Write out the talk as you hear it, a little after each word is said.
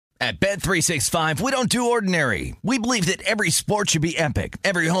At Bet365, we don't do ordinary. We believe that every sport should be epic.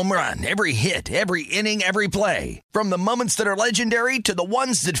 Every home run, every hit, every inning, every play. From the moments that are legendary to the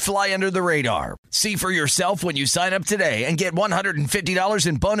ones that fly under the radar. See for yourself when you sign up today and get $150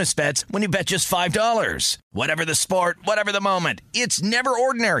 in bonus bets when you bet just $5. Whatever the sport, whatever the moment, it's never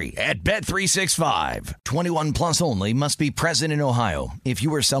ordinary at Bet365. 21 plus only. Must be present in Ohio. If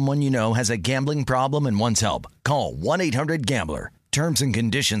you or someone you know has a gambling problem and wants help, call 1-800-GAMBLER. Terms and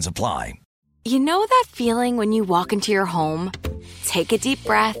conditions apply. You know that feeling when you walk into your home, take a deep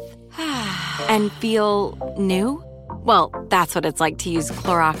breath, and feel new? Well, that's what it's like to use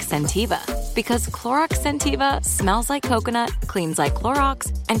Clorox Scentiva. Because Clorox Scentiva smells like coconut, cleans like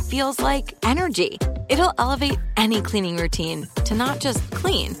Clorox, and feels like energy. It'll elevate any cleaning routine to not just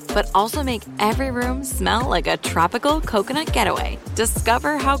clean, but also make every room smell like a tropical coconut getaway.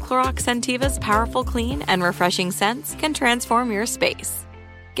 Discover how Clorox Scentiva's powerful clean and refreshing scents can transform your space.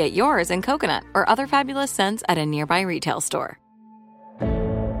 Get yours in coconut or other fabulous scents at a nearby retail store.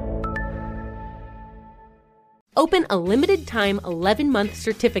 Open a limited-time 11-month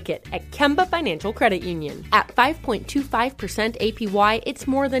certificate at Kemba Financial Credit Union. At 5.25% APY, it's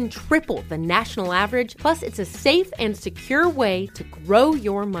more than triple the national average, plus it's a safe and secure way to grow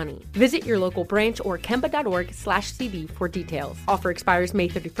your money. Visit your local branch or kemba.org/CD for details. Offer expires May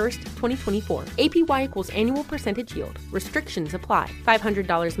 31st, 2024. APY equals annual percentage yield. Restrictions apply.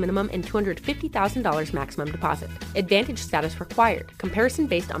 $500 minimum and $250,000 maximum deposit. Advantage status required. Comparison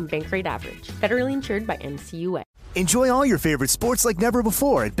based on bank rate average. Federally insured by NCUA. Enjoy all your favorite sports like never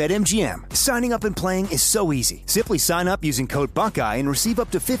before at BetMGM. Signing up and playing is so easy. Simply sign up using code Buckeye and receive up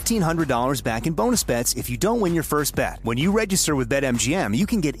to $1,500 back in bonus bets if you don't win your first bet. When you register with BetMGM, you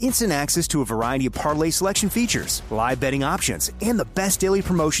can get instant access to a variety of parlay selection features, live betting options, and the best daily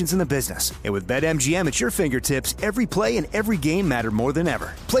promotions in the business. And with BetMGM at your fingertips, every play and every game matter more than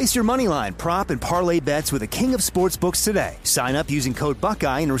ever. Place your moneyline, prop, and parlay bets with the king of sportsbooks today. Sign up using code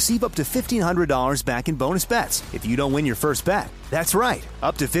Buckeye and receive up to $1,500 back in bonus bets if you don't win your first bet. That's right,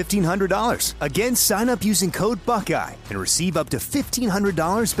 up to $1,500. Again, sign up using code Buckeye and receive up to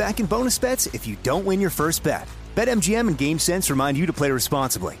 $1,500 back in bonus bets if you don't win your first bet. BetMGM and GameSense remind you to play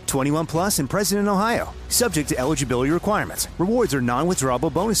responsibly. 21 plus and present in Ohio. Subject to eligibility requirements. Rewards are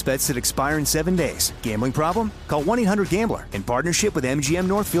non-withdrawable bonus bets that expire in 7 days. Gambling problem? Call 1-800-GAMBLER in partnership with MGM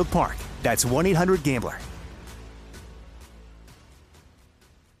Northfield Park. That's 1-800-GAMBLER.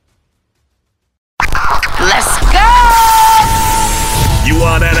 Let's go! You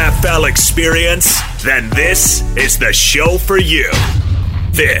want NFL experience? Then this is the show for you.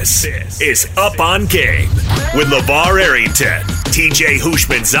 This is Up on Game with LeVar Arrington, TJ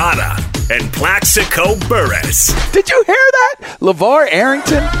Houshmandzadeh, and Plaxico Burress. Did you hear that? LeVar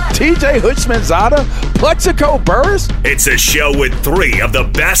Arrington, TJ Houshmandzadeh, Plaxico Burress? It's a show with three of the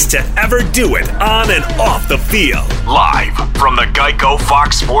best to ever do it on and off the field. Live from the Geico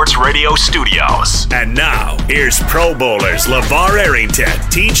Fox Sports Radio studios. And now, here's Pro Bowlers LeVar Arrington,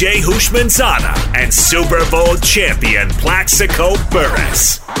 TJ Houshmandzadeh, and Super Bowl champion Plaxico Burress.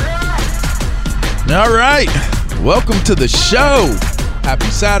 All right. Welcome to the show. Happy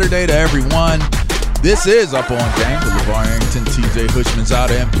Saturday to everyone. This is Up on Game with LeVar Arrington, TJ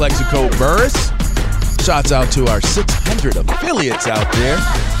Houshmandzadeh, and Plaxico Burress. Shouts out to our 600 affiliates out there.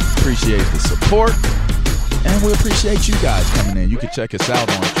 Appreciate the support. And we appreciate you guys coming in. You can check us out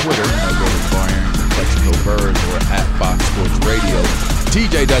on Twitter. Go to LeVar Arrington, Plaxico Burress, or at Fox Sports Radio.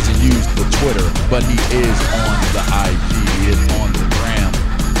 TJ doesn't use the Twitter, but he is on the IG. He is on the gram.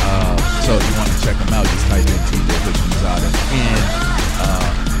 So if you want to check him out, just type in TJ Houshmandzadeh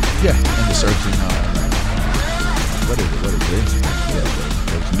in the searching. What is it?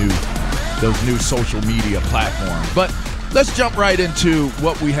 Yeah, those new social media platforms. But let's jump right into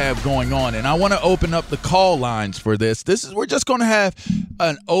what we have going on, and I want to open up the call lines for this. We're just going to have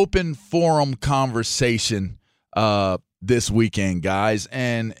an open forum conversation this weekend, guys,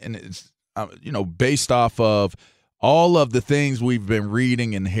 and it's based off of all of the things we've been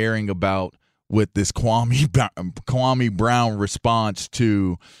reading and hearing about with this Kwame Brown response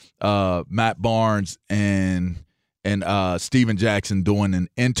to Matt Barnes and Steven Jackson doing an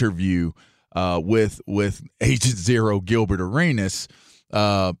interview with Agent Zero Gilbert Arenas.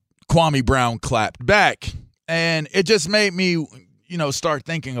 Kwame Brown clapped back, and it just made me, start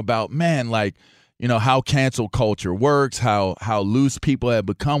thinking about, how cancel culture works, how loose people have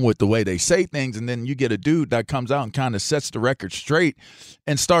become with the way they say things, and then you get a dude that comes out and kind of sets the record straight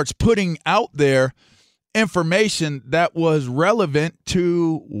and starts putting out there information that was relevant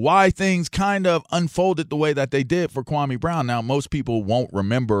to why things kind of unfolded the way that they did for Kwame Brown. Now, most people won't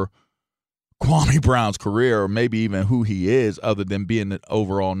remember Kwame Brown's career, or maybe even who he is, other than being the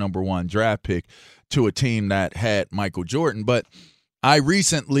overall number 1 draft pick to a team that had Michael Jordan. But I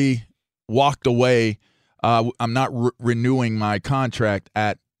recently walked away. I'm not renewing my contract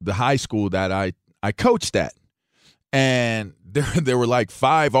at the high school that I coached at. And there were like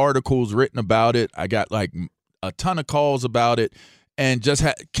 5 articles written about it. I got like a ton of calls about it, and just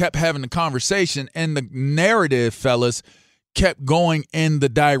kept having the conversation. And the narrative, fellas, kept going in the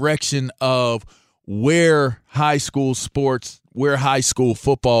direction of where high school sports, where high school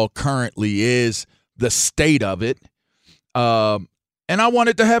football currently is, the state of it. And I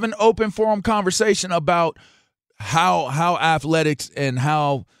wanted to have an open forum conversation about how athletics and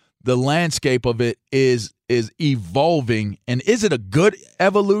how the landscape of it is evolving. And is it a good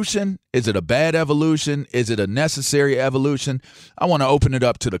evolution? Is it a bad evolution? Is it a necessary evolution? I want to open it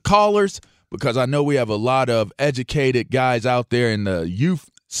up to the callers, because I know we have a lot of educated guys out there in the youth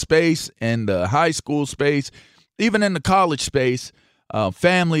space and the high school space, even in the college space,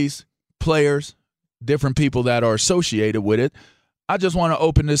 families, players, different people that are associated with it. I just want to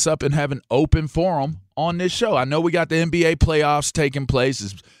open this up and have an open forum on this show. I know we got the NBA playoffs taking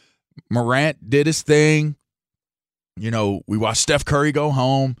place. Morant did his thing. You know, we watched Steph Curry go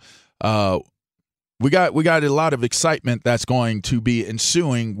home. We got a lot of excitement that's going to be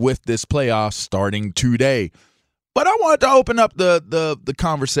ensuing with this playoff starting today. But I wanted to open up the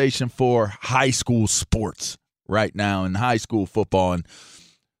conversation for high school sports right now and high school football. And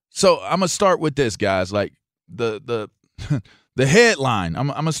so I'm gonna start with this, guys. Like the headline. I'm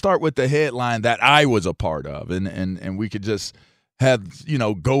gonna start with the headline that I was a part of, and we could just have, you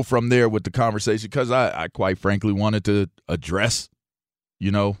know, go from there with the conversation, because I quite frankly wanted to address, you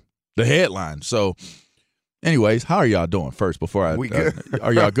know, the headline. So anyways, how are y'all doing first before we good.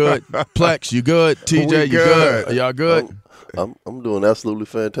 Are y'all good? Plex, you good? TJ, you good? Are y'all good? I'm doing absolutely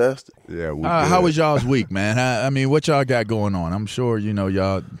fantastic. Yeah, we how was y'all's week, man? I mean, what y'all got going on? I'm sure, you know,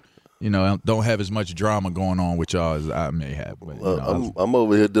 y'all, you know, don't have as much drama going on with y'all as I may have. But, you know, I'm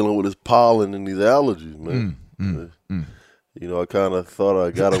over here dealing with this pollen and these allergies, man. You know, I kind of thought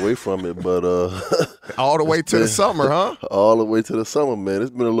I got away from it, but all the way to the summer, huh? All the way to the summer, man.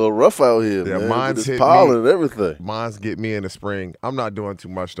 It's been a little rough out here, man. Mine's hit pollen and everything. Mine's get me in the spring. I'm not doing too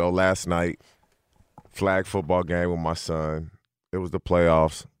much though. Last night, flag football game with my son. It was the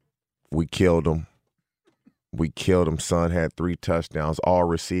playoffs. We killed him. Son had 3 touchdowns, all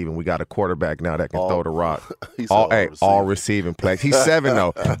receiving. We got a quarterback now that can throw the rock. All receiving plays. He's 7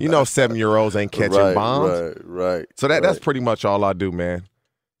 though. You know, 7-year-olds ain't catching bombs. Right. So that's pretty much all I do, man.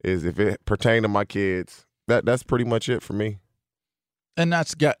 Is if it pertains to my kids, that's pretty much it for me. And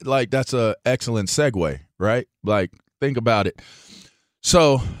that's a excellent segue, right? Like, think about it.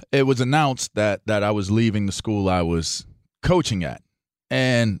 So it was announced that I was leaving the school I was coaching at,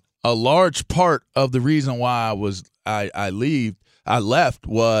 and a large part of the reason why I left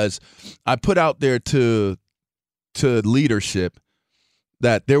was I put out there to leadership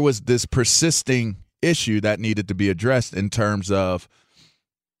that there was this persisting issue that needed to be addressed in terms of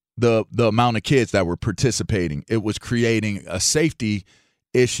the amount of kids that were participating. It was creating a safety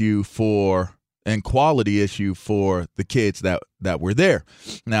issue and quality issue for the kids that were there.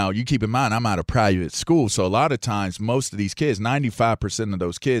 Now, you keep in mind, I'm out of private school, so a lot of times most of these kids, 95% of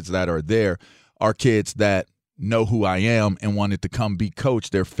those kids that are there are kids that know who I am and wanted to come be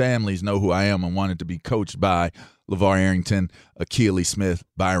coached. Their families know who I am and wanted to be coached by LeVar Arrington, Akili Smith,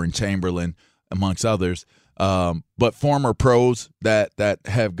 Byron Chamberlain, amongst others. But former pros that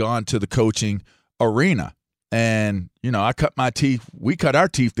have gone to the coaching arena. And, you know, we cut our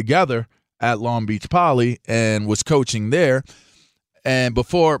teeth together at Long Beach Poly and was coaching there. And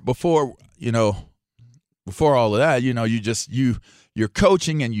before all of that, you know, you're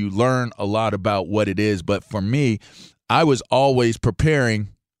coaching and you learn a lot about what it is. But for me, I was always preparing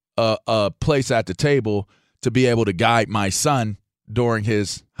a place at the table to be able to guide my son during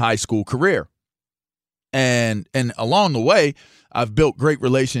his high school career. And along the way, I've built great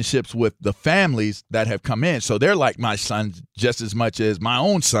relationships with the families that have come in. So they're like my sons just as much as my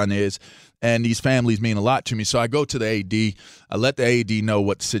own son is. And these families mean a lot to me. So I go to the AD. I let the AD know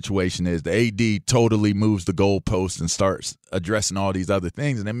what the situation is. The AD totally moves the goalpost and starts addressing all these other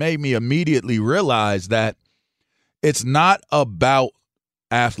things. And it made me immediately realize that it's not about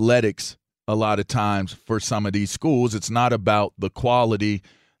athletics a lot of times for some of these schools. It's not about the quality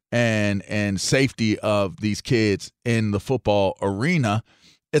and safety of these kids in the football arena.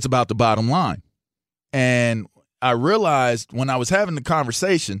 It's about the bottom line. And I realized when I was having the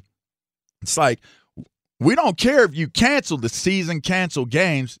conversation, it's like, we don't care if you cancel the season, cancel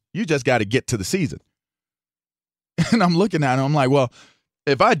games. You just got to get to the season. And I'm looking at him. I'm like, well,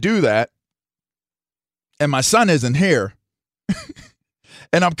 if I do that, and my son isn't here,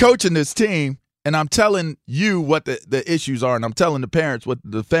 and I'm coaching this team, and I'm telling you what the issues are, and I'm telling the parents,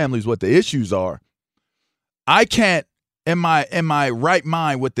 the families, what the issues are, I can't, in my right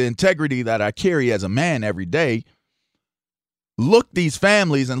mind, with the integrity that I carry as a man every day, look these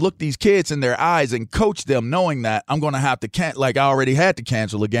families and look these kids in their eyes and coach them knowing that I'm going to have to like I already had to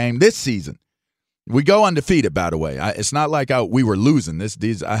cancel a game this season. We go undefeated, by the way. It's not like we were losing.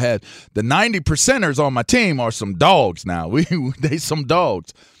 I had the 90%ers on my team are some dogs now. They some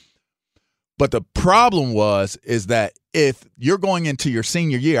dogs. But the problem is that if you're going into your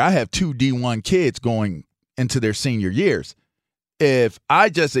senior year, I have 2 D1 kids going into their senior years. If I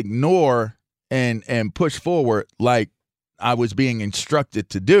just ignore and push forward like I was being instructed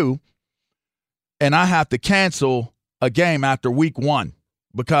to do, and I have to cancel a game after week 1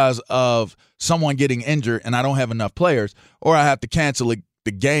 because of someone getting injured and I don't have enough players, or I have to cancel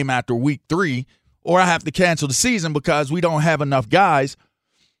the game after week 3, or I have to cancel the season because we don't have enough guys,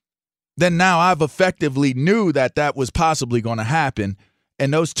 then now I've effectively knew that was possibly going to happen.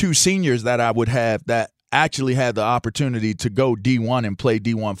 And those 2 seniors that I would have that actually had the opportunity to go D1 and play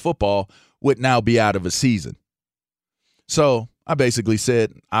D1 football would now be out of a season. So I basically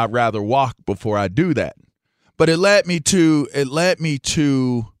said I'd rather walk before I do that. But it led me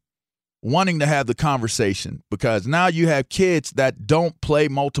to wanting to have the conversation, because now you have kids that don't play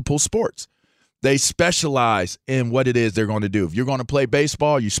multiple sports. They specialize in what it is they're going to do. If you're going to play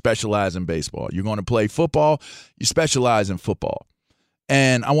baseball, you specialize in baseball. You're going to play football, you specialize in football.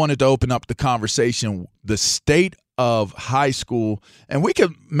 And I wanted to open up the conversation, the state of high school, and we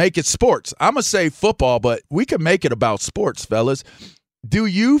could make it sports. I'm going to say football, but we could make it about sports, fellas. Do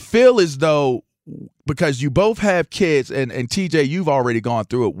you feel as though, because you both have kids, and TJ, you've already gone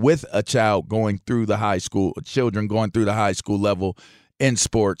through it with a child going through the high school, children going through the high school level in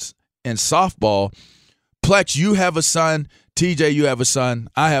sports and softball. Plex, you have a son. TJ, you have a son.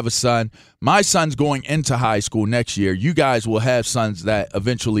 I have a son. My son's going into high school next year. You guys will have sons that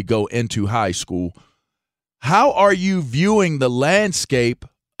eventually go into high school. How are you viewing the landscape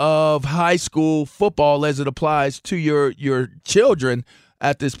of high school football as it applies to your children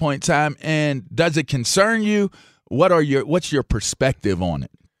at this point in time? And does it concern you? What's your perspective on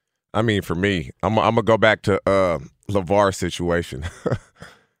it? I mean, for me, I'm going to go back to LeVar's situation.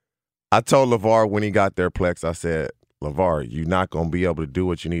 I told LeVar when he got there, Plex, I said, LeVar, you're not going to be able to do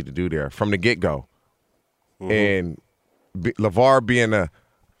what you need to do there from the get-go. Mm-hmm. And LeVar being an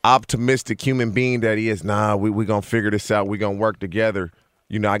optimistic human being that he is, we're going to figure this out. We're going to work together.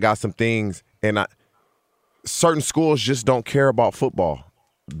 You know, I got some things. And certain schools just don't care about football.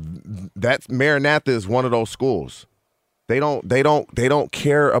 Maranatha is one of those schools. They don't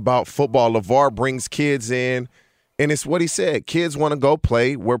care about football. LeVar brings kids in, and it's what he said. Kids want to go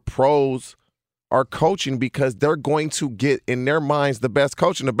play where pros are coaching because they're going to get, in their minds, the best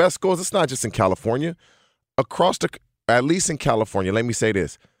coaching. The best schools, it's not just in California. At least in California, let me say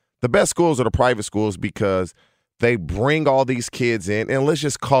this. The best schools are the private schools because they bring all these kids in, and let's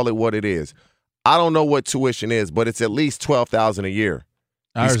just call it what it is. I don't know what tuition is, but it's at least $12,000 a year.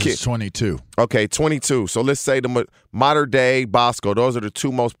 Ours is 22. Okay, 22. So let's say the Mater Dei, Bosco, those are the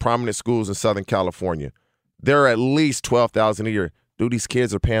 2 most prominent schools in Southern California. They're at least $12,000 a year. Dude, these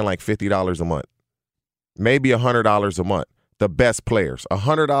kids are paying like $50 a month. Maybe $100 a month. The best players.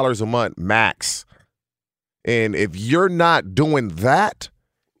 $100 a month max. And if you're not doing that,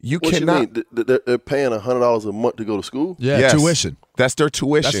 what cannot. You mean? They're paying $100 a month to go to school? Yeah, yes. Tuition. That's their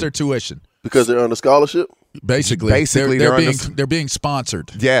tuition. That's their tuition. Because they're under scholarship? Basically they're being sponsored.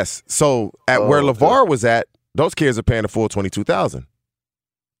 Yes. So where LeVar was at, those kids are paying a full $22,000.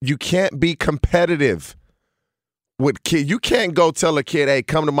 You can't be competitive with kids. You can't go tell a kid, "Hey,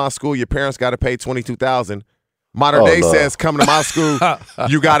 come to my school. Your parents got to pay $22,000." Mater Dei says, "Come to my school.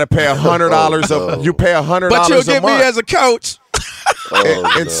 You got to pay $100. You pay $100. But you'll get me as a coach."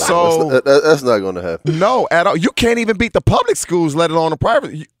 So that's not going to happen. No, at all. You can't even beat the public schools, let alone the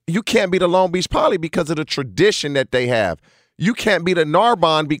private. You can't beat the Long Beach Poly because of the tradition that they have. You can't beat a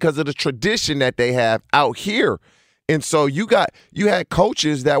Narbonne because of the tradition that they have out here. And so you had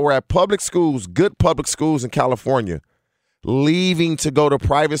coaches that were at public schools, good public schools in California, leaving to go to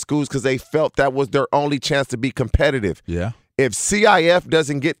private schools because they felt that was their only chance to be competitive. Yeah. If CIF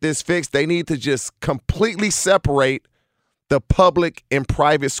doesn't get this fixed, they need to just completely separate the public and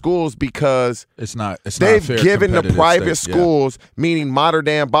private schools because they've given the private schools, meaning Mater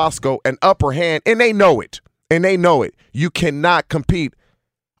Dei and Bosco, an upper hand, and they know it. You cannot compete.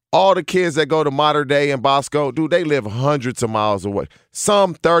 All the kids that go to Mater Dei and Bosco, dude, they live hundreds of miles away.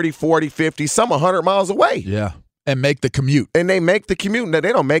 Some 30, 40, 50, some 100 miles away. Yeah. And make the commute. And they make the commute. Now,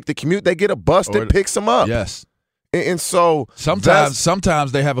 they don't make the commute. They get a bus that picks them up. Yes. And so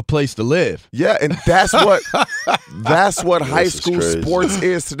sometimes they have a place to live. Yeah, and that's what high school sports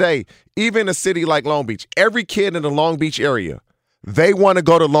is today. Even a city like Long Beach, every kid in the Long Beach area, they want to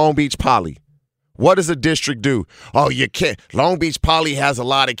go to Long Beach Poly. What does a district do? Oh, you can't. Long Beach Poly has a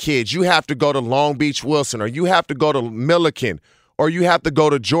lot of kids. You have to go to Long Beach Wilson, or you have to go to Milliken, or you have to go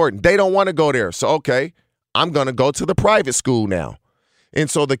to Jordan. They don't want to go there. So, okay, I'm going to go to the private school now. And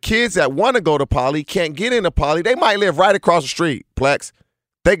so the kids that want to go to Poly can't get into Poly. They might live right across the street, Plex.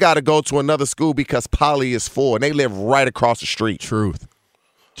 They got to go to another school because Poly is full, and they live right across the street. Truth.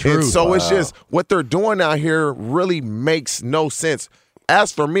 And so it's just what they're doing out here really makes no sense.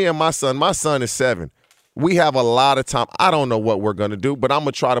 As for me and my son is 7. We have a lot of time. I don't know what we're going to do, but I'm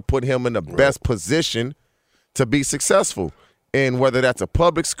going to try to put him in the best position to be successful. And whether that's a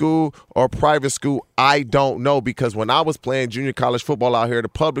public school or private school, I don't know, because when I was playing junior college football out here, the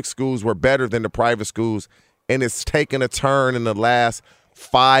public schools were better than the private schools, and it's taken a turn in the last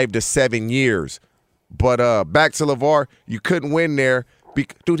 5 to 7 years. But back to LeVar, you couldn't win there.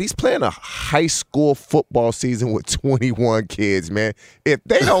 Dude, he's playing a high school football season with 21 kids, man. If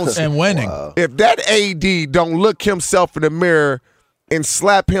they don't and winning, if that AD don't look himself in the mirror and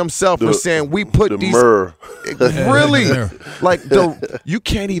slap himself for saying we put these really like you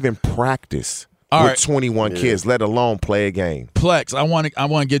can't even practice with 21 kids, let alone play a game. Plex, I want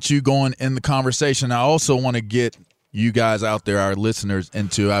to get you going in the conversation. I also want to get you guys out there, our listeners,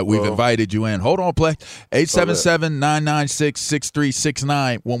 into we've invited you in. Hold on, Plex.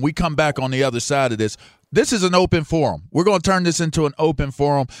 877-996-6369. When we come back on the other side of this is an open forum. We're going to turn this into an open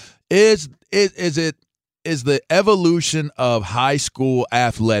forum. Is the evolution of high school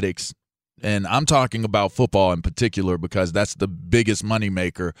athletics, and I'm talking about football in particular because that's the biggest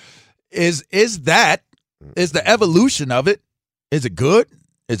moneymaker, is the evolution of it, is it good?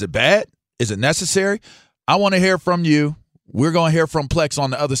 Is it bad? Is it necessary? I want to hear from you. We're going to hear from Plex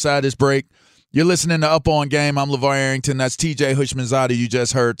on the other side of this break. You're listening to Up On Game. I'm LeVar Arrington. That's TJ Hushmanzada you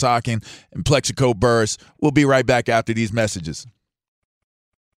just heard talking, and Plexico Burress. We'll be right back after these messages.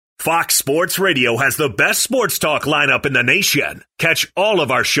 Fox Sports Radio has the best sports talk lineup in the nation. Catch all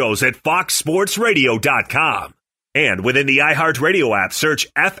of our shows at foxsportsradio.com. And within the iHeartRadio app, search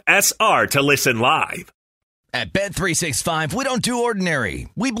FSR to listen live. At Bet365, we don't do ordinary.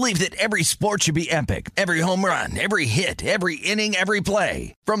 We believe that every sport should be epic. Every home run, every hit, every inning, every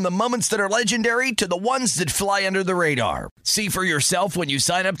play. From the moments that are legendary to the ones that fly under the radar. See for yourself when you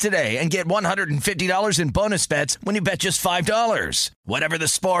sign up today and get $150 in bonus bets when you bet just $5. Whatever the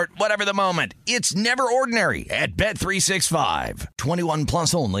sport, whatever the moment, it's never ordinary at Bet365. 21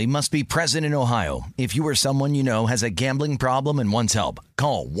 plus only. Must be present in Ohio. If you or someone you know has a gambling problem and wants help,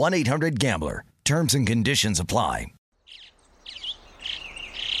 call 1-800-GAMBLER. Terms and conditions apply.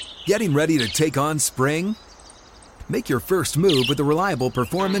 Getting ready to take on spring? Make your first move with the reliable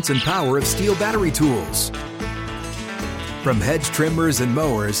performance and power of Steel battery tools. From hedge trimmers and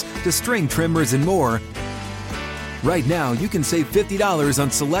mowers to string trimmers and more, right now you can save $50 on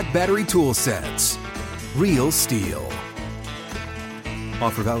select battery tool sets. Real Steel.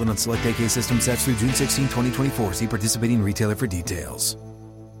 Offer valid on select AK system sets through June 16, 2024. See participating retailer for details.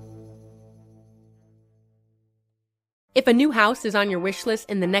 If a new house is on your wish list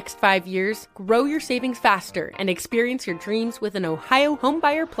in the next 5 years, grow your savings faster and experience your dreams with an Ohio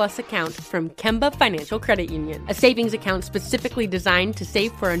Homebuyer Plus account from Kemba Financial Credit Union. A savings account specifically designed to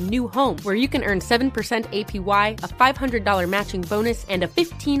save for a new home where you can earn 7% APY, a $500 matching bonus, and a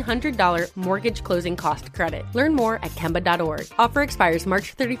 $1,500 mortgage closing cost credit. Learn more at Kemba.org. Offer expires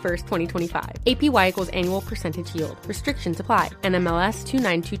March 31st, 2025. APY equals annual percentage yield. Restrictions apply. NMLS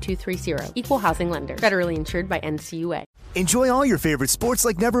 292230. Equal housing lender. Federally insured by NCUA. Enjoy all your favorite sports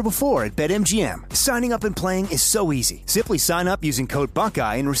like never before at BetMGM. Signing up and playing is so easy. Simply sign up using code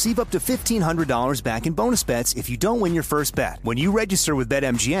Buckeye and receive up to $1,500 back in bonus bets if you don't win your first bet. When you register with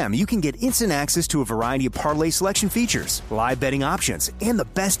BetMGM, you can get instant access to a variety of parlay selection features, live betting options, and the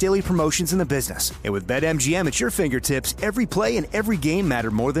best daily promotions in the business. And with BetMGM at your fingertips, every play and every game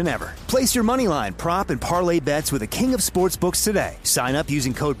matter more than ever. Place your moneyline, prop, and parlay bets with the king of sportsbooks today. Sign up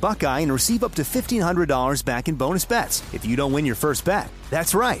using code Buckeye and receive up to $1,500 back in bonus bets if you don't win your first bet.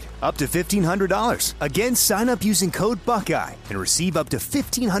 That's right, up to $1,500. Again, sign up using code Buckeye and receive up to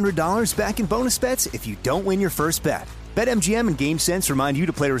 $1,500 back in bonus bets if you don't win your first bet. BetMGM and GameSense remind you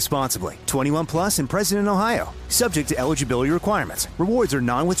to play responsibly. 21 plus and present in Ohio. Subject to eligibility requirements. Rewards are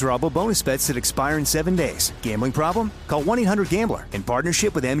non-withdrawable bonus bets that expire in 7 days. Gambling problem? Call 1-800-GAMBLER in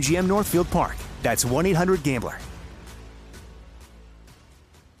partnership with MGM Northfield Park. That's 1-800-GAMBLER.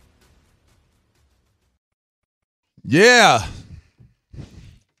 Yeah.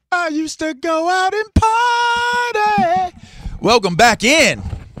 I used to go out and party. Welcome back in.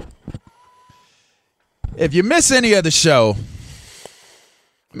 If you miss any of the show,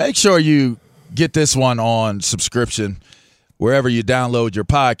 make sure you get this one on subscription wherever you download your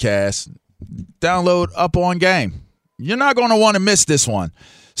podcast. Download Up On Game. You're not going to want to miss this one.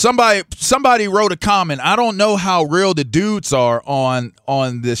 Somebody wrote a comment. I don't know how real the dudes are on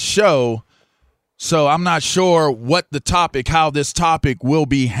this show, so I'm not sure how this topic will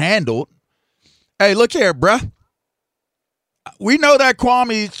be handled. Hey, look here, bruh. We know that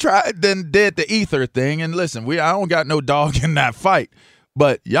Kwame did the ether thing, and listen, I don't got no dog in that fight,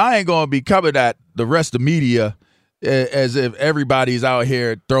 but y'all ain't gonna be covered at the rest of media as if everybody's out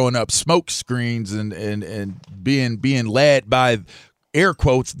here throwing up smoke screens and being led by, air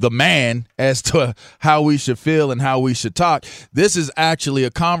quotes, the man as to how we should feel and how we should talk. This is actually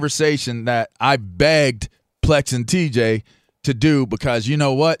a conversation that I begged Plex and TJ to do because you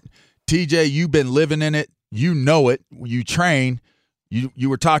know what? TJ, you've been living in it. You know it. You train. You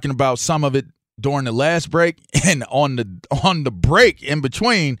were talking about some of it during the last break and on the break in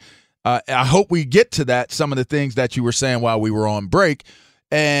between. I hope we get to that, some of the things that you were saying while we were on break.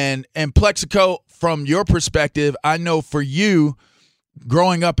 And Plexico, from your perspective, I know for you,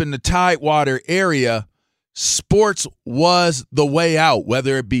 growing up in the Tidewater area, sports was the way out,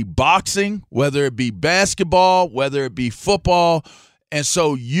 whether it be boxing, whether it be basketball, whether it be football. And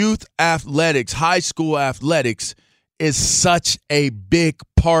so youth athletics, high school athletics is such a big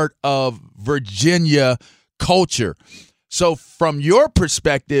part of Virginia culture. So from your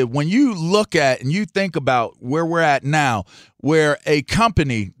perspective, when you look at and you think about where we're at now, where a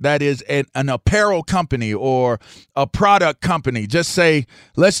company that is an apparel company or a product company,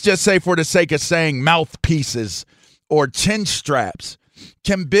 let's just say for the sake of saying mouthpieces or chin straps,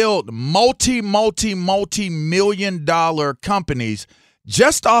 can build multi-million-dollar companies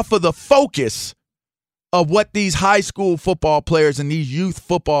just off of the focus of what these high school football players and these youth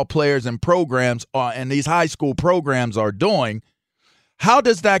football players and programs are, and these high school programs are doing. How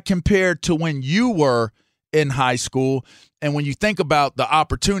does that compare to when you were in high school? And when you think about the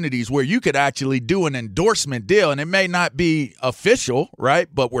opportunities where you could actually do an endorsement deal, and it may not be official, right?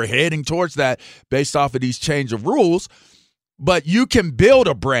 But we're heading towards that based off of these change of rules. But you can build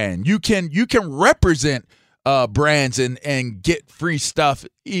a brand. You can represent brands and get free stuff,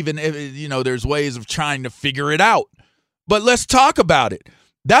 even if, there's ways of trying to figure it out. But let's talk about it.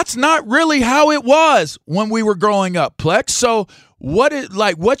 That's not really how it was when we were growing up, Plex. So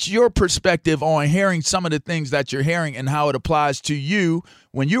what's your perspective on hearing some of the things that you're hearing and how it applies to you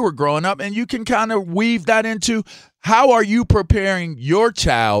when you were growing up? And you can kind of weave that into how are you preparing your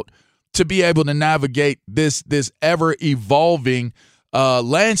child to be able to navigate this ever-evolving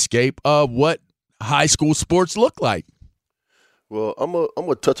landscape of what high school sports look like? Well, I'm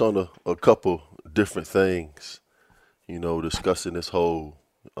gonna touch on a couple different things, discussing this whole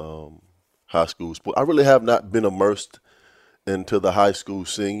high school sport. I really have not been immersed into the high school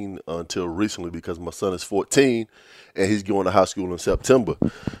scene until recently because my son is 14 and he's going to high school in September.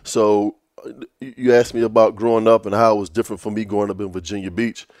 So you asked me about growing up and how it was different from me growing up in Virginia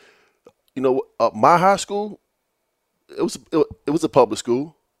Beach. My high school, it was a public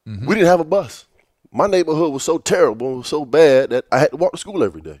school. Mm-hmm. We didn't have a bus. My neighborhood was so terrible, it was so bad that I had to walk to school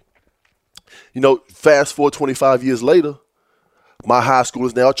every day. Fast forward 25 years later, my high school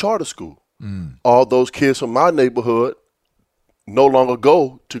is now a charter school. Mm. All those kids from my neighborhood no longer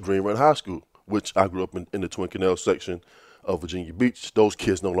go to Green Run High School, which I grew up in the Twin Canal section of Virginia Beach. Those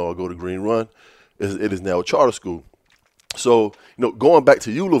kids no longer go to Green Run. It is now a charter school. So, going back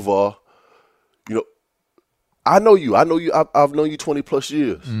to you, LeVar, I know you. I've known you 20 plus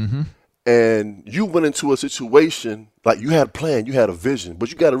years. Mm-hmm. And you went into a situation like you had a plan, you had a vision, but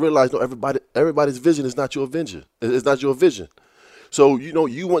you got to realize, everybody's vision is not your vision. It's not your vision. So,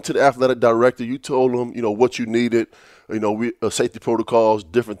 you went to the athletic director, you told them, what you needed, safety protocols,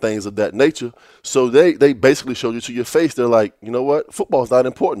 different things of that nature. So they basically showed you to your face. They're like, you know what? Football's not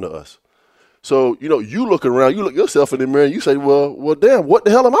important to us. So, you look around, you look yourself in the mirror and you say, well, damn, what the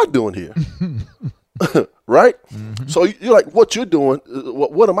hell am I doing here? Right? Mm-hmm. So you're like, what you're doing,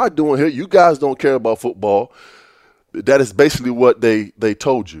 what am I doing here? You guys don't care about football. That is basically what they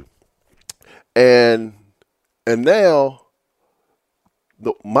told you. And now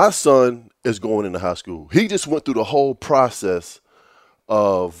my son is going into high school. He just went through the whole process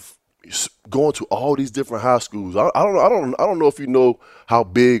of going to all these different high schools. I don't know if you know how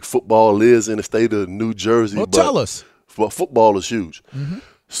big football is in the state of New Jersey. Well, tell us. But football is huge. Mm-hmm.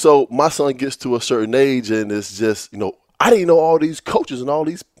 So my son gets to a certain age and it's just, I didn't know all these coaches and all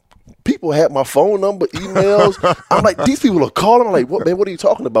these people had my phone number, emails. I'm like, these people are calling. I'm like, what, man, what are you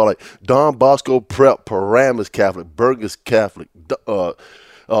talking about? Like Don Bosco Prep, Paramus Catholic, Burgess Catholic,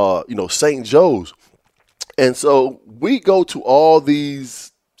 St. Joe's. And so we go to all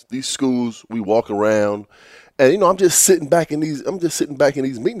these schools, we walk around, and I'm just sitting back in these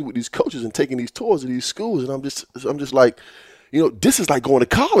meetings with these coaches and taking these tours of these schools, and I'm just like, this is like going to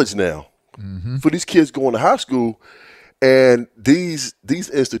college now for these kids going to high school. And these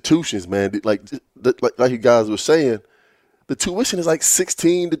institutions, man, like you guys were saying, the tuition is like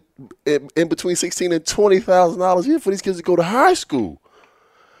in between $16,000 and $20,000 a year for these kids to go to high school.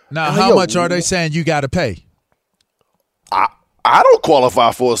 Now, how much are they saying you got to pay? I don't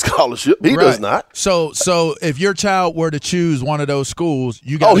qualify for a scholarship. He does not. So if your child were to choose one of those schools,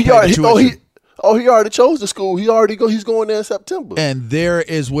 you got to pay the tuition. He already chose the school. He's going there in September. And there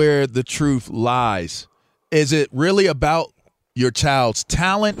is where the truth lies. Is it really about your child's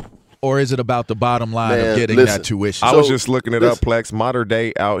talent, or is it about the bottom line of getting that tuition? I was just looking it up, Plex. Modern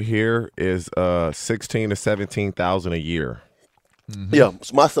day out here is $16,000 to $17,000 a year. Mm-hmm. Yeah,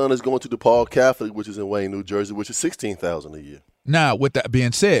 so my son is going to DePaul Catholic, which is in Wayne, New Jersey, which is $16,000 a year. Now, with that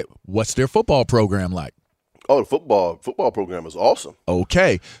being said, what's their football program like? Oh, the football program is awesome.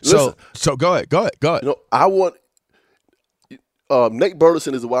 Okay, so go ahead. I want Nate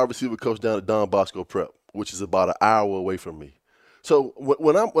Burleson is the wide receiver coach down at Don Bosco Prep, which is about an hour away from me. So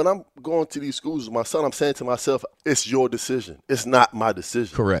when I'm going to these schools with my son, I'm saying to myself, it's your decision. It's not my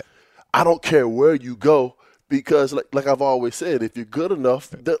decision. Correct. I don't care where you go. Because, like I've always said, if you're good enough,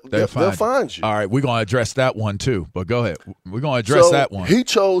 they'll find you. All right, we're going to address that one too. But go ahead. We're going to address that one. He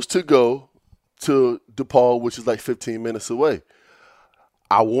chose to go to DePaul, which is like 15 minutes away.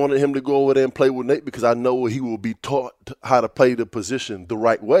 I wanted him to go over there and play with Nate because I know he will be taught how to play the position the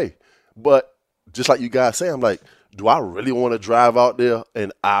right way. But just like you guys say, I'm like, do I really want to drive out there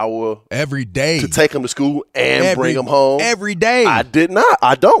an hour every day to take him to school and bring him home? Every day. I did not.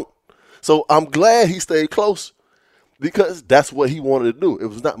 I don't. So I'm glad he stayed close because that's what he wanted to do. It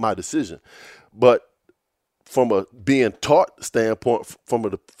was not my decision. But from a being taught standpoint, from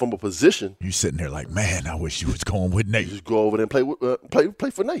a position. You sitting there like, man, I wish you was going with Nate. You just go over there and play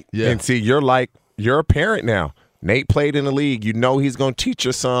for Nate. Yeah. And see, you're a parent now. Nate played in the league. You know he's going to teach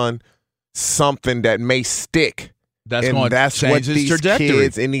your son something that may stick. That's going to change his trajectory.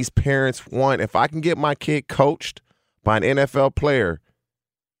 Kids and these parents want. If I can get my kid coached by an NFL player,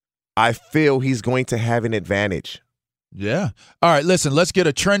 I feel he's going to have an advantage. Yeah. All right, listen, let's get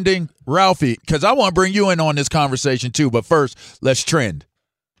a trending Ralphie, because I want to bring you in on this conversation too. But first, let's trend.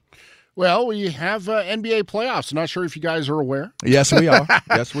 Well, we have NBA playoffs. Not sure if you guys are aware. Yes, we are.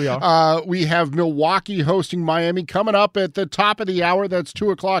 Yes, we are. We have Milwaukee hosting Miami coming up at the top of the hour. That's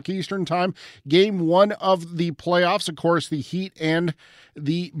 2 o'clock Eastern time. Game 1 of the playoffs. Of course, the Heat and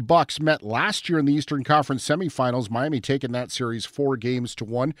the Bucks met last year in the Eastern Conference semifinals. Miami taking that series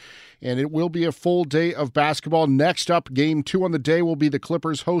 4-1, and it will be a full day of basketball. Next up, Game 2 on the day will be the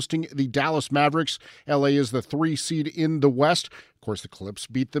Clippers hosting the Dallas Mavericks. LA is the 3 seed in the West. Of course, the Clips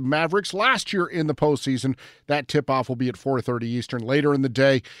beat the Mavericks last year in the postseason. That tip-off will be at 4:30 Eastern. Later in the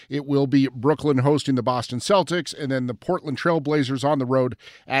day, it will be Brooklyn hosting the Boston Celtics, and then the Portland Trail Blazers on the road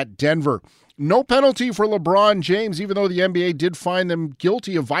at Denver. No penalty for LeBron James, even though the NBA did find them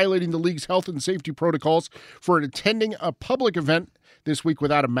guilty of violating the league's health and safety protocols for attending a public event this week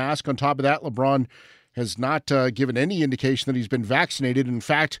without a mask. On top of that, LeBron has not given any indication that he's been vaccinated. In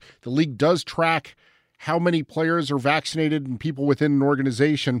fact, the league does track how many players are vaccinated and people within an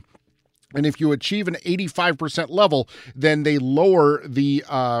organization. And if you achieve an 85% level, then they lower the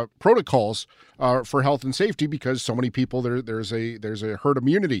protocols for health and safety because so many people, there's a herd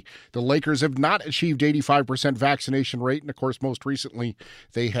immunity. The Lakers have not achieved 85% vaccination rate. And, of course, most recently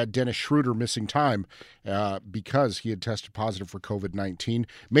they had Dennis Schroeder missing time because he had tested positive for COVID-19.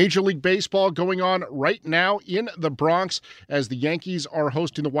 Major League Baseball going on right now in the Bronx as the Yankees are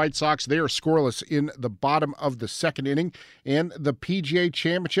hosting the White Sox. They are scoreless in the bottom of the second inning. And the PGA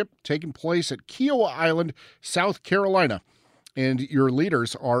Championship taking place at Kiowa Island, South Carolina. And your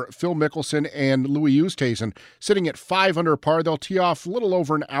leaders are Phil Mickelson and Louis Oosthuizen sitting at 5 under par. They'll tee off a little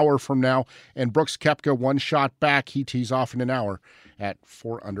over an hour from now. And Brooks Koepka, 1 shot back. He tees off in an hour at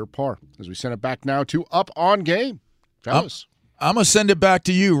 4 under par. As we send it back now to Up on Game. Fellas. I'm going to send it back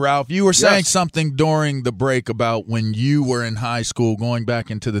to you, Ralph. You were saying something during the break about when you were in high school, going back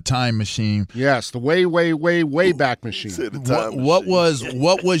into the time machine. Yes, the way back machine. What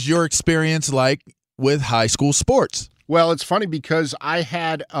was your experience like with high school sports? Well, it's funny because I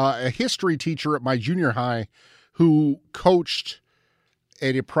had a history teacher at my junior high who coached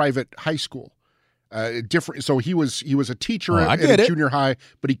at a private high school. different. So he was a teacher I at get it. junior high,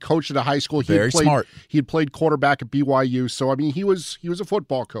 but he coached at a high school. Very smart. He had played quarterback at BYU. So I mean, he was a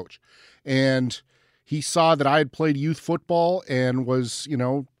football coach, and he saw that I had played youth football and was,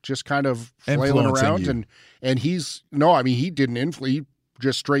 just kind of flailing around. You. And he didn't influence. He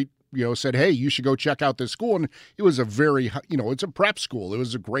just straight, said, hey, you should go check out this school. And it was a very, it's a prep school. It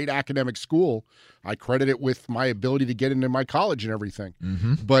was a great academic school. I credit it with my ability to get into my college and everything.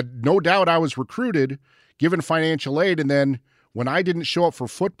 Mm-hmm. But no doubt I was recruited, given financial aid. And then when I didn't show up for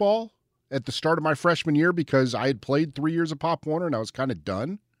football at the start of my freshman year because I had played 3 years of Pop Warner and I was kind of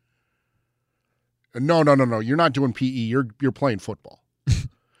done. No. You're not doing PE. You're playing football.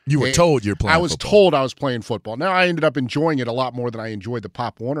 You were told you're playing football. I was football. told I was playing football. Now, I ended up enjoying it a lot more than I enjoyed the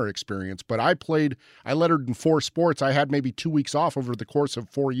Pop Warner experience, but I lettered in 4 sports. I had maybe 2 weeks off over the course of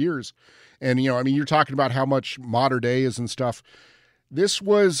 4 years. And, you're talking about how much modern day is and stuff. This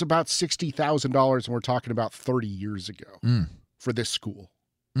was about $60,000, and we're talking about 30 years ago for this school.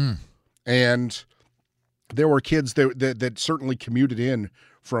 And there were kids that certainly commuted in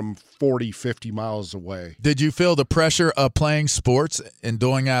from 40, 50 miles away. Did you feel the pressure of playing sports and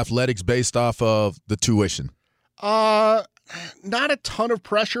doing athletics based off of the tuition? Not a ton of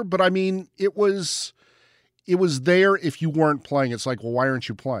pressure, but I mean, it was there if you weren't playing. It's like, well, why aren't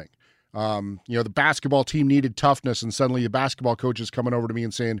you playing? The basketball team needed toughness, and suddenly the basketball coach is coming over to me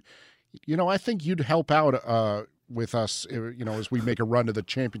and saying, I think you'd help out with us, as we make a run to the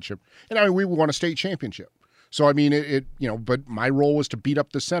championship. And I mean, we won a state championship. So, I mean, but my role was to beat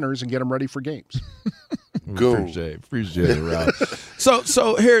up the centers and get them ready for games. Go. Appreciate it, Rob.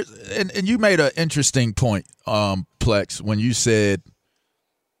 So here's, and you made an interesting point, Plex, when you said,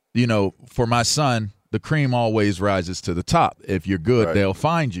 for my son, the cream always rises to the top. If you're good, Right. They'll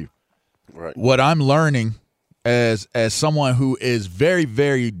find you. Right. What I'm learning as someone who is very,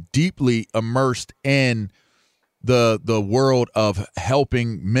 very deeply immersed in the world of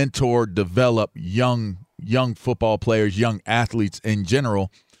helping mentor, develop young football players, young athletes in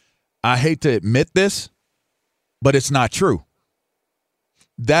general, I hate to admit this, but it's not true.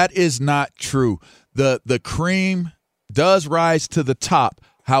 That is not true. The cream does rise to the top.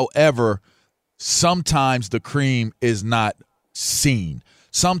 However, sometimes the cream is not seen.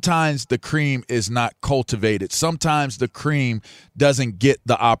 Sometimes the cream is not cultivated. Sometimes the cream doesn't get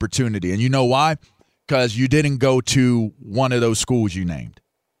the opportunity. And you know why? Because you didn't go to one of those schools you named.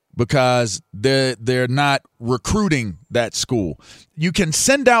 Because they're not recruiting that school. You can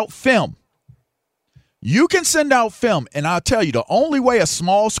send out film. And I'll tell you, the only way a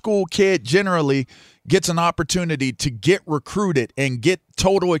small school kid generally gets an opportunity to get recruited and get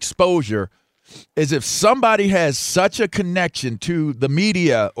total exposure is if somebody has such a connection to the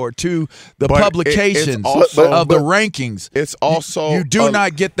media or to the publications of the rankings. It's also you do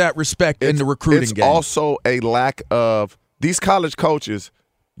not get that respect in the recruiting game. It's also a lack of these college coaches.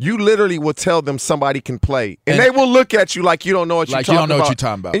 You literally will tell them somebody can play, and they will look at you like you don't know what you're talking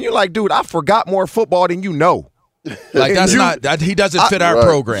about. And you're like, dude, I forgot more football than you know. Like he doesn't fit our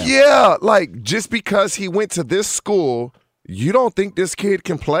program. Yeah, like just because he went to this school, you don't think this kid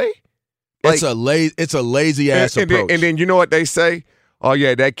can play? Like, it's a lazy ass approach. And then you know what they say? Oh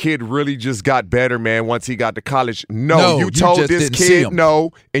yeah, that kid really just got better, man, once he got to college. No, you told this kid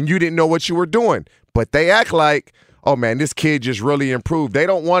no, and you didn't know what you were doing. But they act like, oh man, this kid just really improved. They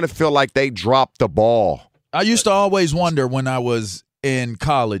don't want to feel like they dropped the ball. I used to always wonder when I was in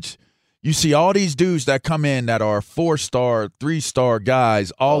college, you see all these dudes that come in that are 4-star, 3-star guys,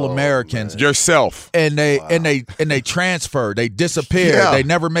 all Americans. Yourself. And they transfer, they disappear, they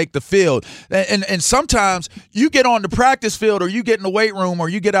never make the field. And sometimes you get on the practice field or you get in the weight room or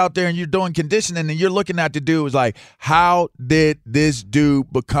you get out there and you're doing conditioning and you're looking at the dude is like, how did this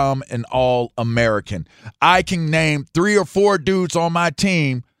dude become an All-American? I can name 3 or 4 dudes on my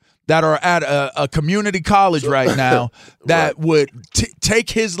team that are at a community college right now that would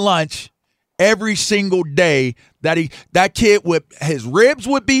take his lunch every single day. That kid his ribs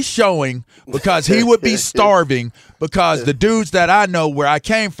would be showing because he would be starving because the dudes that I know where I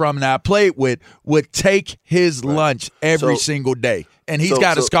came from and I played with would take his lunch every single day. And he's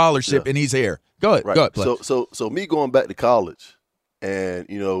got a scholarship and he's here. Go ahead. Right. Go ahead. Play. So me going back to college and,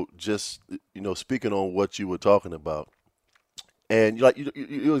 just speaking on what you were talking about. And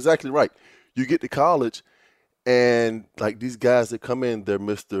you're exactly right. You get to college, and like these guys that come in, they're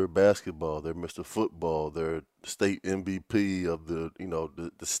Mr. Basketball, they're Mr. Football, they're state MVP of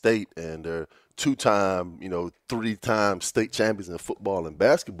the state, and they're 2-time, 3-time state champions in football and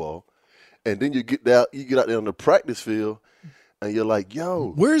basketball. And then you get out there on the practice field, and you're like,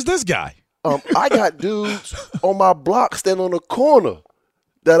 yo, where's this guy? I got dudes on my block standing on the corner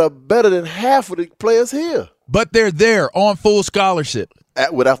that are better than half of the players here. But they're there on full scholarship.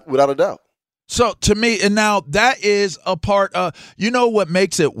 Without a doubt. So to me, and now that is a part of, you know what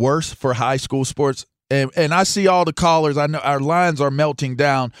makes it worse for high school sports? And I see all the callers. I know our lines are melting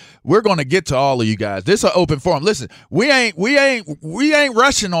down. We're going to get to all of you guys. This is an open forum. Listen, we ain't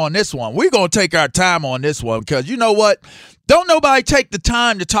rushing on this one. We're going to take our time on this one because you know what? Don't nobody take the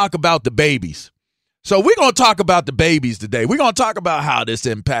time to talk about the babies. So we're going to talk about the babies today. We're going to talk about how this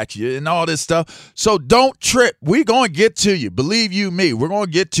impacts you and all this stuff. So don't trip. We're going to get to you. Believe you me, we're going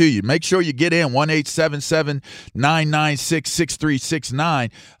to get to you. Make sure you get in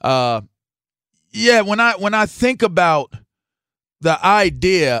 1-877-996-6369. Yeah, when I think about the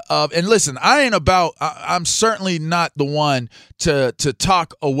idea of, and listen, I'm certainly not the one to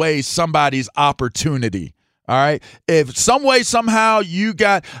talk away somebody's opportunity. All right. If some way, somehow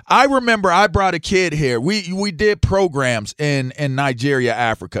I remember I brought a kid here. We did programs in Nigeria,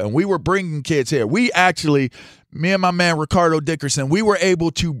 Africa, and we were bringing kids here. Me and my man, Ricardo Dickerson, we were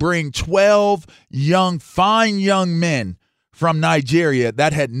able to bring 12 fine young men from Nigeria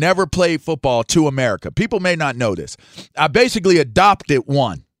that had never played football to America. People may not know this. I basically adopted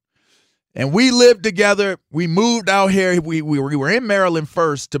one. And we lived together. We moved out here. We were in Maryland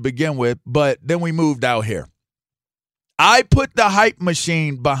first to begin with, but then we moved out here. I put the hype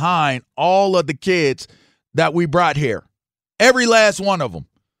machine behind all of the kids that we brought here. Every last one of them.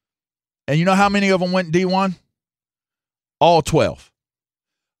 And you know how many of them went D1? All 12.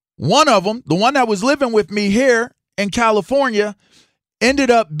 One of them, the one that was living with me here in California, ended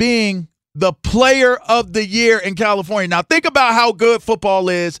up being the player of the year in California. Now, think about how good football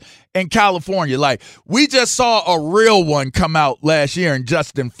is in California. Like, we just saw a real one come out last year in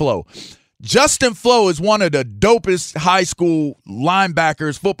Justin Flo. Justin Flo is one of the dopest high school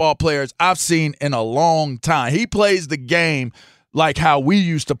linebackers, football players I've seen in a long time. He plays the game like how we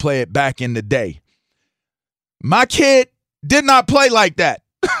used to play it back in the day. My kid did not play like that.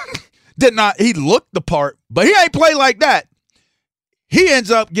 He looked the part, but he ain't play like that. He ends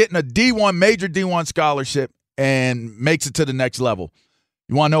up getting a major D1 scholarship and makes it to the next level.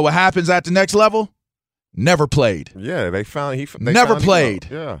 You want to know what happens at the next level? Never played. Yeah, they never played.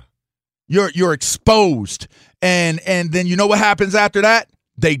 Yeah. You're exposed. And then you know what happens after that?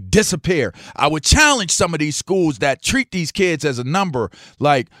 They disappear. I would challenge some of these schools that treat these kids as a number,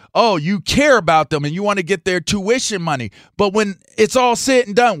 like, oh, you care about them and you want to get their tuition money. But when it's all said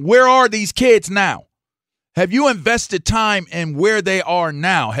and done, where are these kids now? Have you invested time in where they are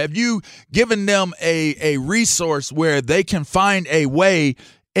now? Have you given them a resource where they can find a way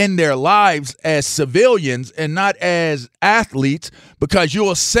in their lives as civilians and not as athletes? Because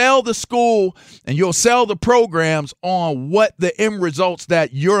you'll sell the school and you'll sell the programs on what the end results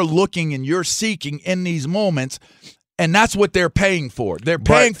that you're looking and you're seeking in these moments, and that's what they're paying for. They're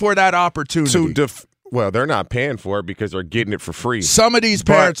paying for that opportunity. Well, they're not paying for it because they're getting it for free. Some of these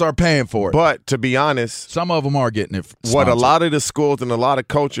parents are paying for it. But to be honest, some of them are getting it sponsored. What a lot of the schools and a lot of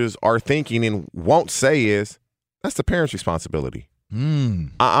coaches are thinking and won't say is, that's the parents' responsibility.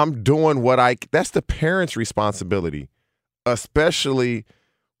 I'm doing that's the parents' responsibility, especially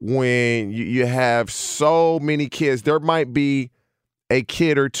when you have so many kids. There might be a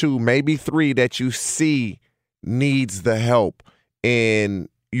kid or two, maybe three, that you see needs the help, and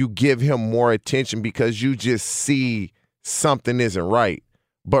you give him more attention because you just see something isn't right.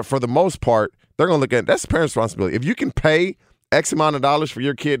 But for the most part, they're going to look at that's the parents' responsibility. If you can pay X amount of dollars for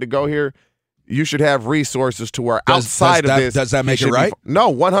your kid to go here, you should have resources to where outside of this. Does that make it right?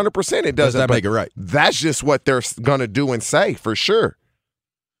 No, 100% it doesn't. Does that make it right? That's just what they're going to do and say, for sure.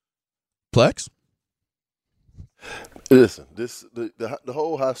 Plex? Listen, the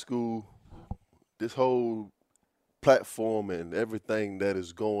whole high school, this whole platform and everything that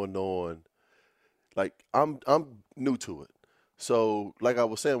is going on, like, I'm new to it. So, like I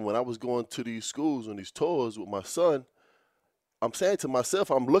was saying, when I was going to these schools on these tours with my son, I'm saying to myself,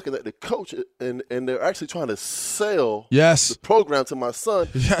 I'm looking at the coach, and they're actually trying to sell the program to my son.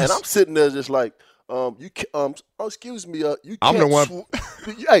 Yes. And I'm sitting there just like, excuse me, you can't I'm the one.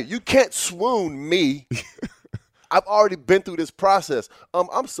 Hey, you can't swoon me. I've already been through this process.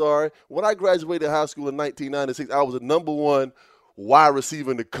 I'm sorry. When I graduated high school in 1996, I was the number one wide receiver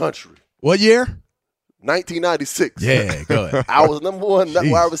in the country. What year? 1996. Yeah, go ahead. I was number one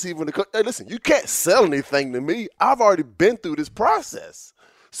wide receiver in the country. Hey, listen, you can't sell anything to me. I've already been through this process.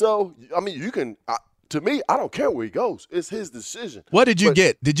 So, I mean, you can to me, I don't care where he goes. It's his decision. What did you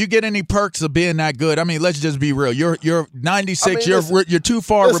get? Did you get any perks of being that good? I mean, let's just be real. You're 96. You're too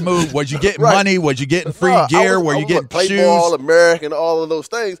far removed. Was you getting money? Was you getting free gear? Were you getting shoes? All American, all of those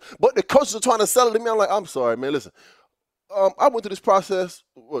things. But the coaches are trying to sell it to me. I'm like, I'm sorry, man. Listen, I went through this process,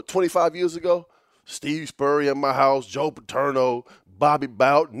 25 years ago. Steve Spurrier in my house, Joe Paterno, Bobby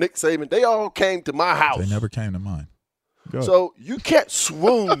Bowden, Nick Saban, they all came to my house. They never came to mine. So you can't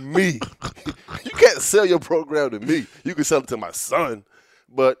swoon me. You can't sell your program to me. You can sell it to my son.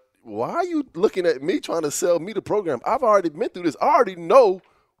 But why are you looking at me trying to sell me the program? I've already been through this. I already know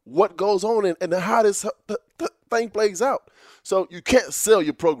what goes on and how this thing plays out. So you can't sell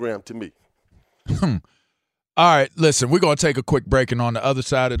your program to me. All right, listen, we're going to take a quick break, and on the other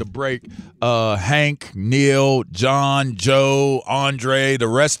side of the break, Hank, Neil, John, Joe, Andre, the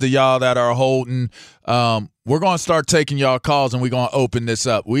rest of y'all that are holding, we're going to start taking y'all calls, and we're going to open this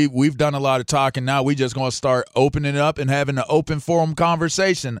up. We've done a lot of talking. Now we just going to start opening it up and having an open forum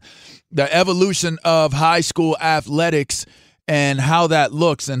conversation. The evolution of high school athletics and how that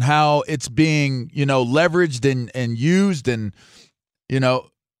looks and how it's being, leveraged and used, and,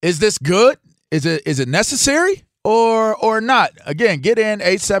 is this good? Is it necessary or not? Again, get in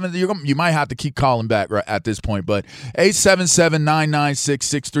 87. You might have to keep calling back right at this point, but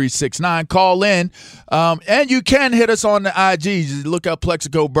 877-996-6369. Call in, and you can hit us on the IG. Just look up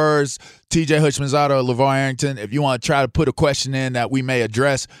Plexico Burrs, TJ Hushmanzada, LeVar Arrington. If you want to try to put a question in that we may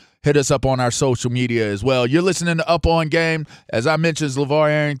address, hit us up on our social media as well. You're listening to Up On Game. As I mentioned, it's LeVar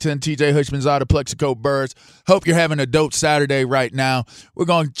Arrington, TJ Hushmanzada, Plexico Burrs. Hope you're having a dope Saturday right now. We're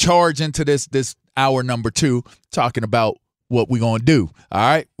going to charge into this hour number 2, talking about what we're going to do. All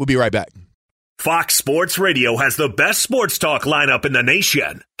right? We'll be right back. Fox Sports Radio has the best sports talk lineup in the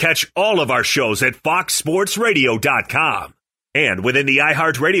nation. Catch all of our shows at foxsportsradio.com. And within the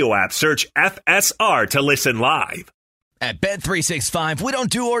iHeartRadio app, search FSR to listen live. At Bet365, we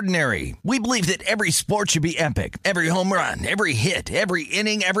don't do ordinary. We believe that every sport should be epic. Every home run, every hit, every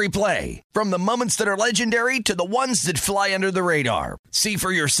inning, every play. From the moments that are legendary to the ones that fly under the radar. See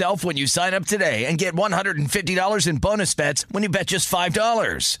for yourself when you sign up today and get $150 in bonus bets when you bet just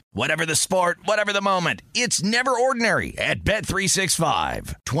 $5. Whatever the sport, whatever the moment, it's never ordinary at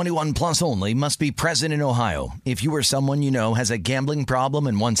Bet365. 21 plus only. Must be present in Ohio. If you or someone you know has a gambling problem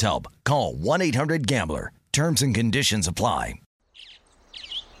and wants help, call 1-800-GAMBLER. Terms and conditions apply.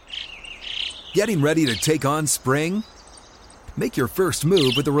 Getting ready to take on spring? Make your first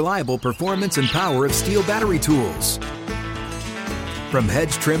move with the reliable performance and power of Steel battery tools. From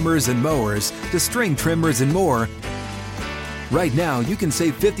hedge trimmers and mowers to string trimmers and more, right now you can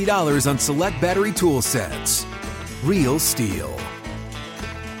save $50 on select battery tool sets. Real Steel.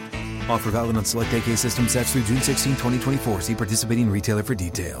 Offer valid on select AK system sets through June 16, 2024. See participating retailer for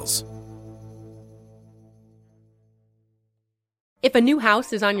details. If a new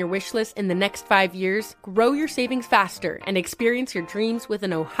house is on your wish list in the next 5 years, grow your savings faster and experience your dreams with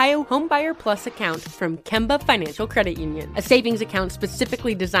an Ohio Homebuyer Plus account from Kemba Financial Credit Union. A savings account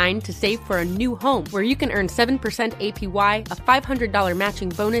specifically designed to save for a new home, where you can earn 7% APY, a $500 matching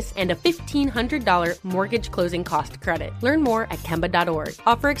bonus, and a $1,500 mortgage closing cost credit. Learn more at Kemba.org.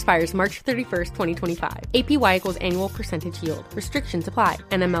 Offer expires March 31st, 2025. APY equals annual percentage yield. Restrictions apply.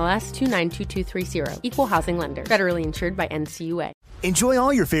 NMLS 292230. Equal housing lender. Federally insured by NCUA. Enjoy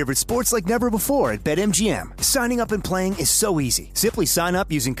all your favorite sports like never before at BetMGM. Signing up and playing is so easy. Simply sign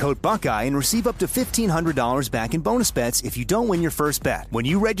up using code Buckeye and receive up to $1,500 back in bonus bets if you don't win your first bet. When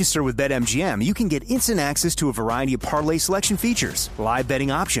you register with BetMGM, you can get instant access to a variety of parlay selection features, live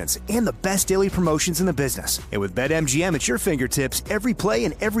betting options, and the best daily promotions in the business. And with BetMGM at your fingertips, every play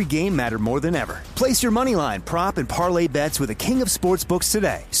and every game matter more than ever. Place your moneyline, prop, and parlay bets with the king of sportsbooks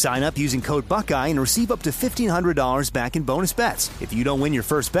today. Sign up using code Buckeye and receive up to $1,500 back in bonus bets if you don't win your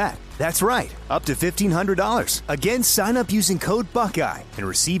first bet. That's right, up to $1,500. Again, sign up using code Buckeye and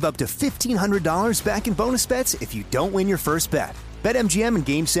receive up to $1,500 back in bonus bets if you don't win your first bet. BetMGM and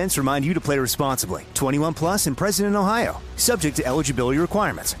GameSense remind you to play responsibly. 21 plus and present in Ohio. Subject to eligibility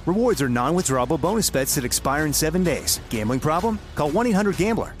requirements. Rewards are non-withdrawable bonus bets that expire in 7 days. Gambling problem? Call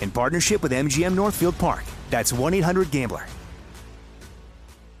 1-800-GAMBLER in partnership with MGM Northfield Park. That's 1-800-GAMBLER.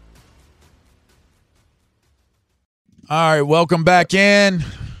 All right, welcome back in.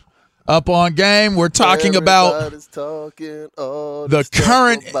 Up on Game. We're talking about the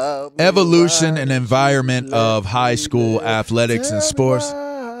current evolution and environment of high school athletics and sports.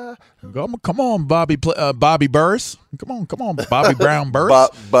 Come on, Bobby Burrs. Come on, Bobby Brown Burrs.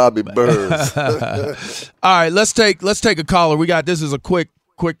 Bobby Burrs. All right, let's take a caller. This is a quick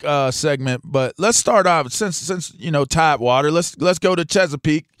segment, but let's start off since Tidewater. Let's go to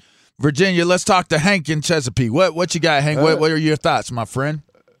Chesapeake, Virginia. Let's talk to Hank in Chesapeake. What you got, Hank? What are your thoughts, my friend?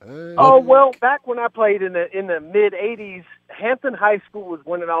 Oh, well, back when I played in the mid-'80s, Hampton High School was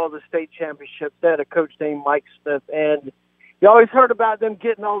winning all of the state championships. They had a coach named Mike Smith, and you always heard about them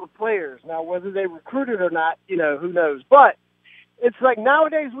getting all the players. Now, whether they recruited or not, who knows. But it's like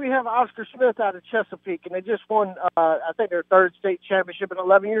nowadays we have Oscar Smith out of Chesapeake, and they just won, I think, their third state championship in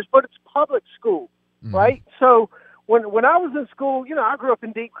 11 years, but it's public school, right? So when I was in school, I grew up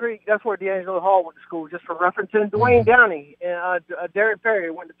in Deep Creek. That's where D'Angelo Hall went to school, just for reference. And Dwayne Downey and Derek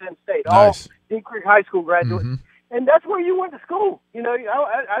Perry went to Penn State, nice. All Deep Creek High School graduates. And that's where you went to school.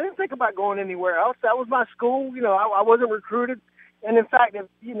 I didn't think about going anywhere else. That was my school. I wasn't recruited. And in fact,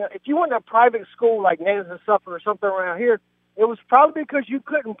 if you went to a private school like Nance and Suffolk or something around here, it was probably because you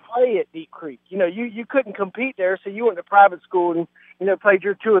couldn't play at Deep Creek. You couldn't compete there, so you went to private school and, played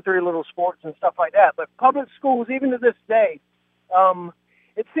your 2 or 3 little sports and stuff like that. But public schools, even to this day,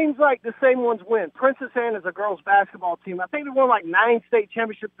 it seems like the same ones win. Princess Anne is a girls' basketball team. I think they won like 9 state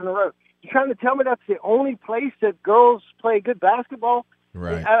championships in a row. You're trying to tell me that's the only place that girls play good basketball?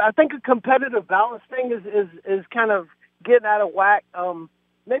 Right. I think a competitive balance thing is kind of getting out of whack.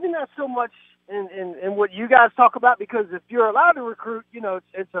 Maybe not so much in what you guys talk about, because if you're allowed to recruit,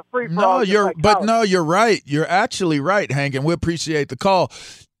 it's a free for all. You're right. You're actually right, Hank, and we appreciate the call.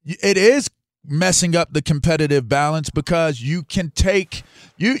 It is messing up the competitive balance, because you can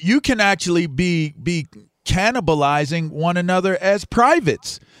actually be cannibalizing one another as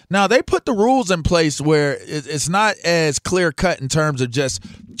privates. Now, they put the rules in place where it's not as clear cut in terms of just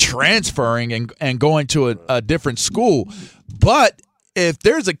transferring and going to a different school. But if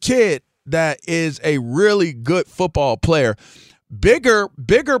there's a kid that is a really good football player, bigger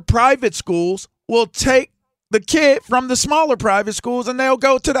private schools will take the kid from the smaller private schools, and they'll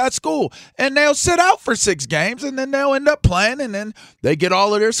go to that school, and they'll sit out for 6 games, and then they'll end up playing, and then they get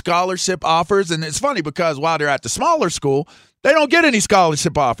all of their scholarship offers. And it's funny, because while they're at the smaller school, they don't get any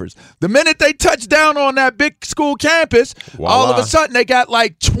scholarship offers. The minute they touch down on that big school campus, all of a sudden they got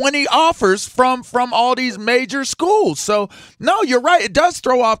like 20 offers from all these major schools. So, no, you're right. It does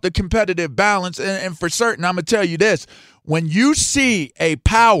throw off the competitive balance. And for certain, I'm going to tell you this. When you see a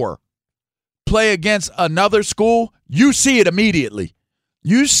power play against another school, you see it immediately.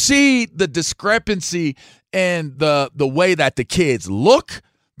 You see the discrepancy in the way that the kids look,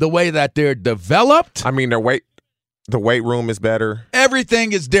 the way that they're developed. I mean, the weight room is better.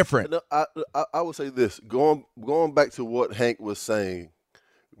 Everything is different. I would say this, going back to what Hank was saying,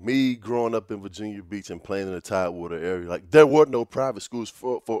 me growing up in Virginia Beach and playing in the Tidewater area, like there were no private schools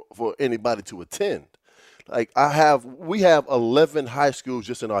for anybody to attend. Like we have 11 high schools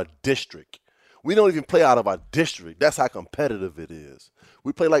just in our district. We don't even play out of our district. That's how competitive it is.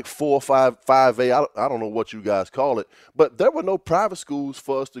 We play like 4 or 5A. I don't know what you guys call it, but there were no private schools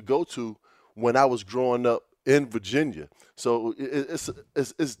for us to go to when I was growing up in Virginia. So it's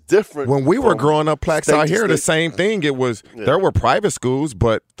different. When we were growing up, Plax, out here, the same thing. It was there were private schools,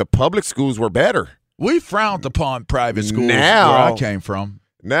 but the public schools were better. We frowned upon private schools where I came from.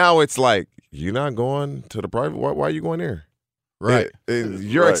 Now it's like, you're not going to the private. Why are you going there? Right.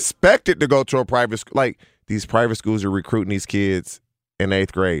 You're expected to go to a private school. Like, these private schools are recruiting these kids in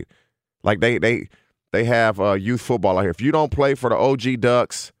 8th grade. Like, they have youth football out here. If you don't play for the OG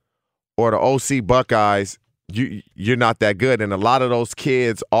Ducks or the OC Buckeyes, you're not that good. And a lot of those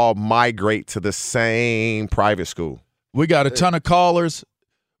kids all migrate to the same private school. We got a ton of callers.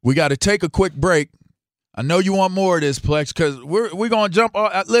 We got to take a quick break. I know you want more of this, Plex, because we're going to jump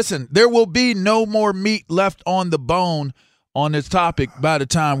on. Listen, there will be no more meat left on the bone on this topic by the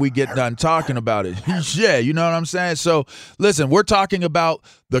time we get done talking about it. Yeah, you know what I'm saying? So, listen, we're talking about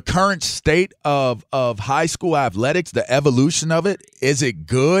the current state of high school athletics, the evolution of it. Is it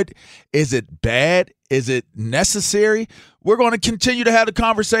good? Is it bad? Is it necessary? We're going to continue to have the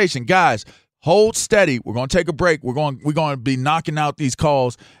conversation. Guys, hold steady. We're going to take a break. We're going to be knocking out these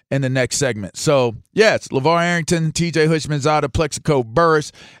calls in the next segment. So, yes, LeVar Arrington, TJ Hushmanzada, Plexico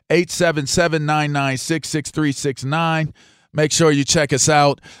Burris, 877-996-6369. Make sure you check us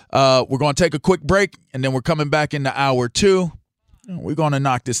out. We're going to take a quick break, and then we're coming back into hour 2. We're going to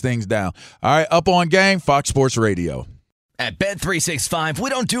knock these things down. All right, Up On Game, Fox Sports Radio. At Bet365, we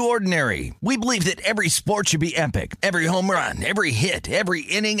don't do ordinary. We believe that every sport should be epic. Every home run, every hit, every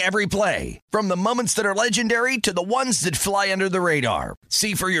inning, every play. From the moments that are legendary to the ones that fly under the radar.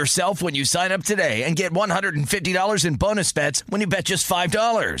 See for yourself when you sign up today and get $150 in bonus bets when you bet just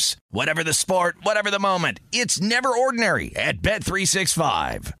 $5. Whatever the sport, whatever the moment, it's never ordinary at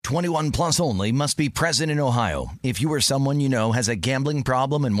Bet365. 21 plus only. Must be present in Ohio. If you or someone you know has a gambling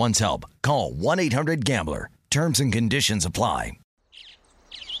problem and wants help, call 1-800-GAMBLER. Terms and conditions apply.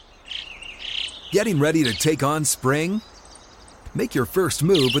 Getting ready to take on spring? Make your first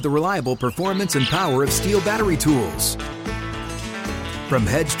move with the reliable performance and power of Steel battery tools. From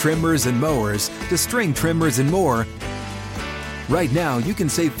hedge trimmers and mowers to string trimmers and more, Right now, you can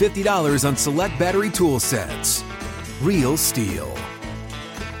save $50 on select battery tool sets. Real STIHL.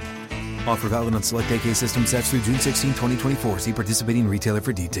 Offer valid on select AK system sets through June 16, 2024. See participating retailer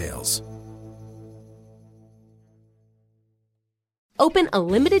for details. Open a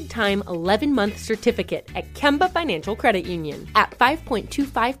limited-time 11-month certificate at Kemba Financial Credit Union. At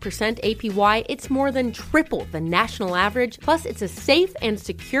 5.25% APY, it's more than triple the national average, plus it's a safe and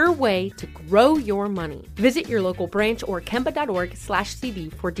secure way to grow your money. Visit your local branch or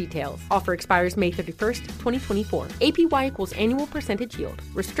kemba.org/CD for details. Offer expires May 31st, 2024. APY equals annual percentage yield.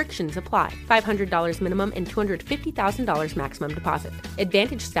 Restrictions apply. $500 minimum and $250,000 maximum deposit.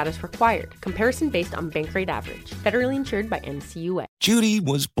 Advantage status required. Comparison based on bank rate average. Federally insured by NCUA. Judy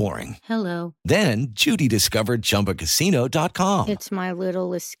was boring. Hello. Then Judy discovered ChumbaCasino.com. It's my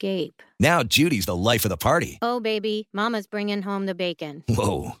little escape. Now Judy's the life of the party. Oh, baby, mama's bringing home the bacon.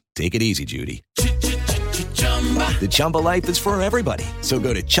 Whoa, take it easy, Judy. The Chumba life is for everybody. So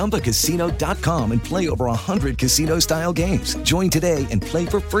go to ChumbaCasino.com and play over 100 casino-style games. Join today and play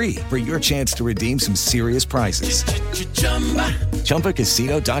for free for your chance to redeem some serious prizes.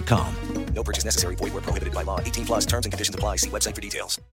 ChumbaCasino.com. No purchase necessary. Void where prohibited by law. 18+ terms and conditions apply. See website for details.